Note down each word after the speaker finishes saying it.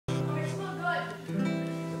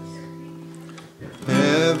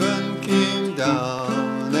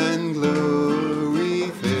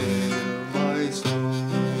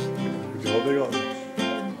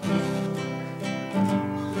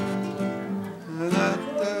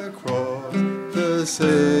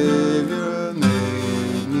Savior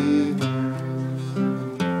made me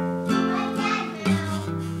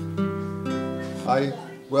whole.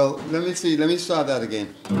 Well, let me see. Let me start that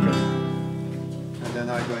again. Okay. And then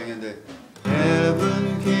I'm going into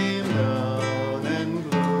heaven came down and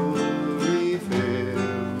glory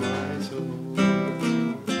filled my soul.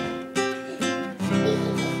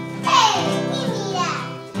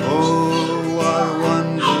 Oh, what a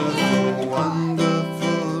wonderful,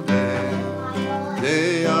 wonderful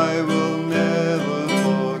day I will never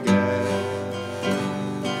forget.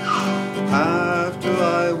 After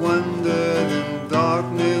I wandered in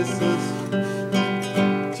darknesses,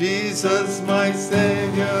 Jesus, my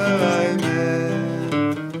Savior, I met.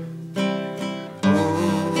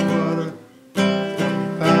 Oh, what a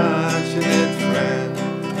compassionate friend.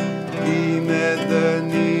 He met the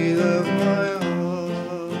need of my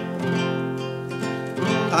heart.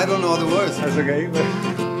 I don't know the words. That's okay.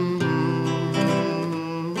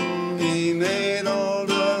 He made all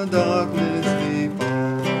the darkness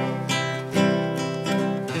depart.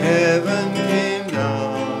 Heaven came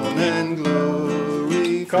down and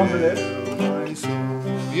glory Come, filled my soul.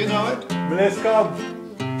 You know it? Bliss, come.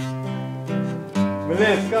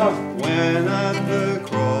 Bliss, come. When at the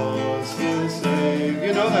cross the Savior,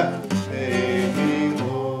 you know that? Made me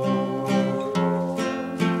whole.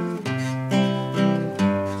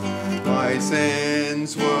 My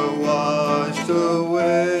sins were washed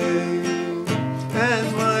away,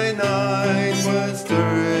 and my night was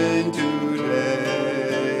turned to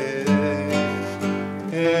day.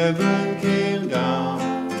 Heaven came down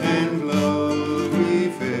and glory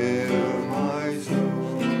filled my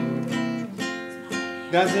soul.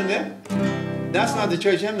 That's in there? That's not the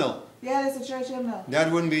church hymnal. Yeah, that's a church hymnal.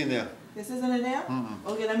 That wouldn't be in there. This isn't in there? Mm-mm.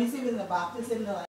 Okay, let me see if it's in the Baptist hymnal.